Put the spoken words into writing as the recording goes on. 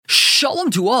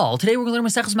Shalom to all. Today we're going to learn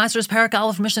Maseches Maasros Parak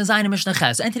Aleph, Mishnah Zayin, and Mishnah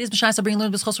Ches. And today's Mishnah is bringing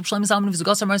learn B'schos of Shlomo Zalman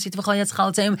V'Zugos Mercy Tivachal Yetz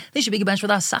Chalatzim. They should be bench with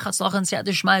us. Sachat Slach and Siyat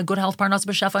Dishmai, good health, Parnas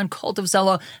B'Shefa, and Kol Tov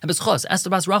Zela, and B'schos Esther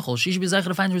Bas Rachel. She should be zeicher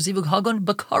to find Rezivug Hagon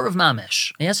Bakar of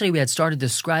Mamish. And yesterday we had started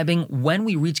describing when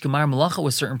we reach Gemar Malacha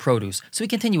with certain produce. So we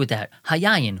continue with that.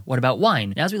 Hayayin. What about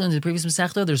wine? Now, as we learned in the previous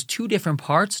Masechta, there's two different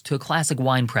parts to a classic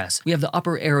wine press. We have the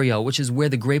upper area, which is where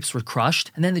the grapes were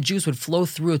crushed, and then the juice would flow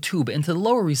through a tube into the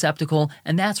lower receptacle,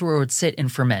 and that's where it would sit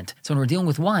and ferment. So when we're dealing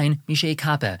with wine, Mishei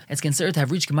Kape, it's considered to have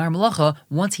reached Gemar Malacha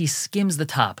once he skims the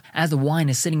top. As the wine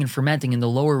is sitting and fermenting in the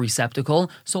lower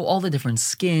receptacle, so all the different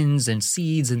skins and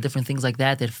seeds and different things like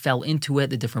that fell into it,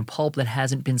 the different pulp that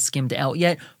hasn't been skimmed out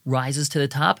yet, rises to the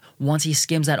top. Once he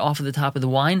skims that off of the top of the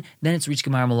wine, then it's reached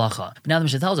Gemar Malacha. But now the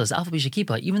Mishnah tells us, Alpha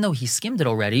Bishakipa, even though he skimmed it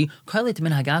already,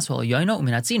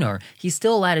 he's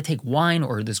still allowed to take wine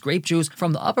or this grape juice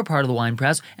from the upper part of the wine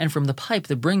press and from the pipe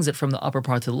that brings it from the upper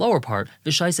part to the lower part.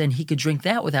 And he could drink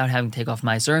that without having to take off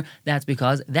Meiser. That's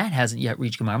because that hasn't yet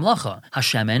reached Gemar Malacha.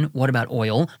 Hashemen, what about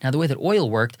oil? Now the way that oil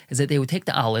worked is that they would take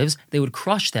the olives, they would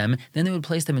crush them, then they would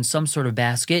place them in some sort of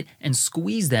basket and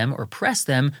squeeze them or press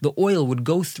them. The oil would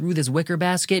go through this wicker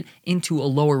basket into a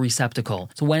lower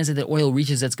receptacle. So when is it that oil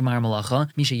reaches its Gemar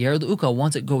Malacha? Misha Yerad Uka,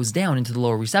 once it goes down into the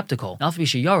lower receptacle. Alpha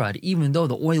Misha Yarad, even though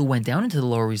the oil went down into the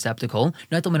lower receptacle,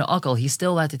 Netel Min Akal, he's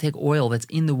still allowed to take oil that's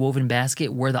in the woven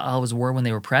basket where the olives were when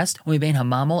they were pressed.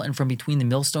 Mammal, and from between the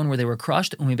millstone where they were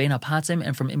crushed,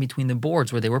 and from in between the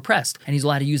boards where they were pressed. And he's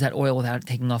allowed to use that oil without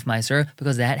taking off Meiser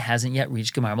because that hasn't yet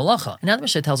reached Gemar Malacha. And now the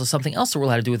Mishnah tells us something else that we're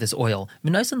allowed to do with this oil.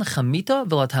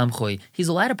 He's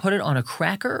allowed to put it on a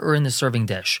cracker or in the serving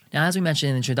dish. Now, as we mentioned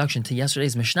in the introduction to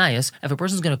yesterday's Mishnayos, if a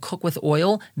person's going to cook with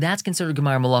oil, that's considered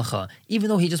Gemar Malacha, even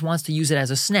though he just wants to use it as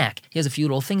a snack. He has a few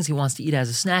little things he wants to eat as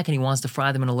a snack, and he wants to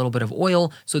fry them in a little bit of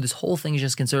oil, so this whole thing is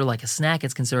just considered like a snack.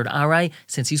 It's considered arai.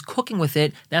 Since he's cooking with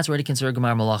it, that's already considered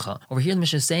Gemar Malacha. Over here, the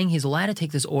Mishnah is saying he's allowed to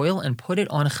take this oil and put it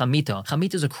on a chamita.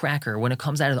 Chamita is a cracker. When it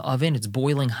comes out of the oven, it's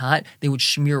boiling hot. They would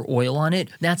smear oil on it.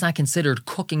 That's not considered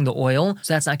cooking the oil,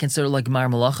 so that's not considered like Gemar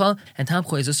Malacha. And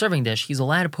tamchoy is a serving dish. He's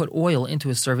allowed to put oil into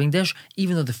a serving dish,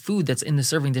 even though the food that's in the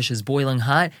serving dish is boiling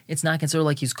hot. It's not considered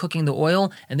like he's cooking the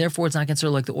oil, and therefore it's not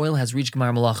considered like the oil has reached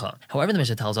Gemar Malacha. However, the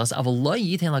Mishnah tells us,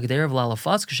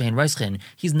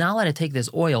 he's not allowed to take this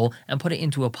oil and put it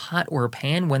into a pot or a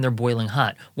pan when they're boiling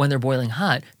hot. When they're boiling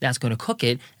hot, that's going to cook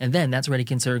it, and then that's already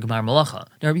considered Gemar Malacha.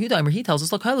 Now, Rabbi Yehuda, he tells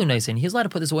us, look, he's allowed to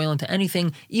put this oil into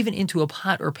anything, even into a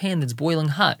pot or pan that's boiling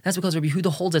hot. That's because Rabbi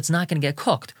Yehuda holds it's not going to get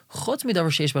cooked.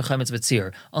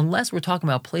 Unless we're talking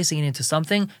about placing it into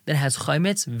something that has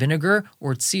chametz, vinegar,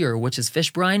 or tzir, which is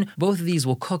fish brine, both of these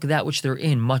will cook that which they're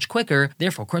in much quicker.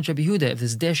 Therefore, according to Rabbi Yehuda, if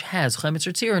this dish has chametz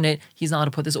or tzir in it, he's not allowed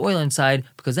to put this oil inside,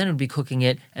 because then it would be cooking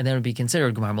it, and then it would be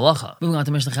considered Gemar Malacha. Moving on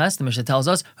to Mishnah Ches, the Mishnah tells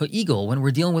us, ha'igel, when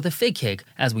we're dealing with a fig cake.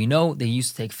 As we know, they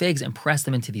used to take figs and press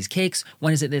them into these cakes.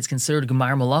 When is it that it's considered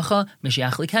Gemar Malacha?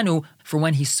 Mishiach likenu, for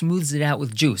when he smooths it out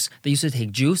with juice. They used to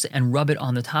take juice and rub it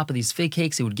on the top of these fig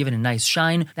cakes. It would give it a nice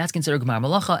shine. That's considered Gemar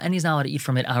Malacha, and he's not allowed to eat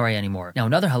from it aray anymore. Now,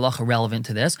 another halacha relevant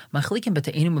to this,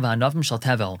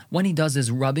 when he does this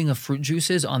rubbing of fruit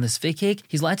juices on this fig cake,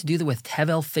 he's allowed to do that with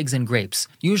tevel, figs, and grapes.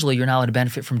 Usually, you're not allowed to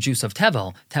benefit from juice of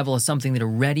tevel. Tevel is something that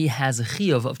already has a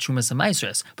chiyuv of trumas and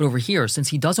maasros. But over here, since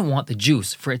he doesn't want the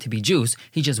juice for it to be juice,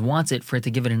 he just wants it for it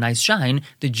to give it a nice shine,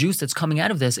 the juice that's coming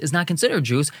out of this is not considered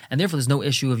juice, and therefore there's no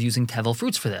issue of using tevel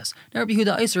fruits for this. Now, Rabbi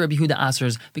Yehuda Iser, Rabbi Yehuda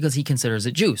Asers, because he considers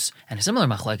it juice. And a similar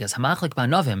machlekes, hamachlik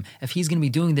ba'novim, if he's going to be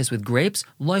doing this with grapes,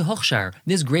 loy hochshar,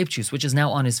 this grape juice, which is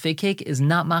now on his fig cake, is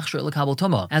not machshir l'kabel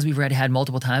tuma. As we've already had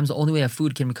multiple times, the only way a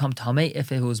food can become tameh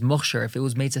if it was muchshir, if it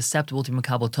was made susceptible to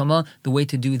makabel tuma. The way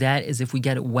to do that is if we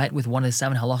get it wet with one of the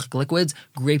 7 halachic liquids.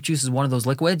 Grape juice is one of those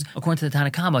liquids. According to the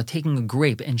Tanna Kama, taking a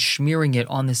grape and smearing it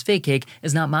on this fig cake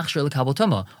is not machshir l'kabel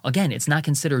tuma. Again, it's not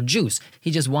considered juice.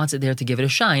 He just wants it there to give it a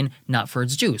shine, not for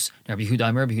its juice. Now, Rabbi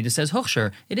Yehuda says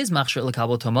hochshir, it is machshir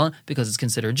l'kabel tuma because it's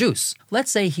considered juice.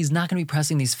 Let's say he's not going to be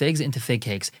pressing these figs into fig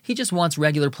cakes. He just wants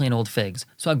regular plain old figs.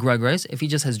 So agragres, if he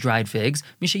just has dried figs,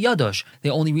 misha yadosh, they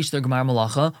only reach their Gemar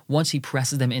Malacha once he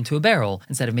presses them into a barrel.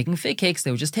 Instead of making fig cakes,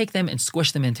 they would just take them and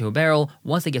squish them into a barrel.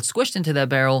 Once they get squished into that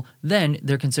barrel, then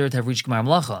they're considered to have reached Gemar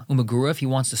Malacha. Umagura, if he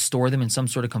wants to store them in some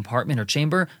sort of compartment or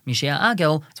chamber, Mishaya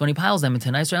Agel, so when he piles them into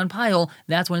a nice round pile,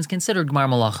 that's when it's considered Gemar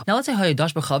Malacha. Now let's say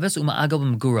Hayadash B'chavis Uma Agel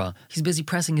B'magura. He's busy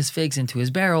pressing his figs into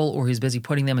his barrel, or he's busy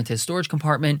putting them into his storage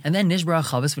compartment, and then Nishbra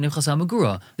Chavis V'nivchasa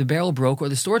Magura. The barrel broke or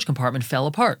the storage compartment fell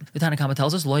apart. The Tanna Kama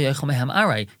tells us Lo Yechel Mehem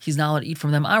Aray. He's not allowed to eat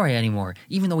from them aray anymore.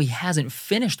 Even though he hasn't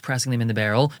finished pressing them in the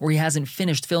barrel, or he hasn't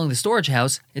finished filling the storage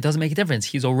house, it doesn't make a difference.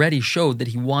 He's already showed that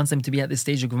he wants them to be at this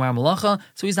stage of Gemar Malacha,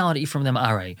 so he's not allowed to eat from them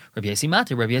aray. Rabbi Yossi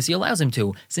Mati, Rabbi Yossi allows him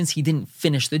to, since he didn't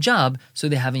finish the job, so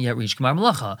they haven't yet reached Gemar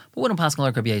Malacha. But wouldn't Pascal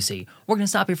like Rabbi Yossi? We're going to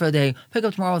stop here for the day, pick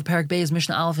up tomorrow with Parak Beis,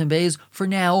 Mishnah Aleph and Beis. For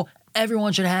now,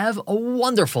 everyone should have a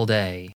wonderful day.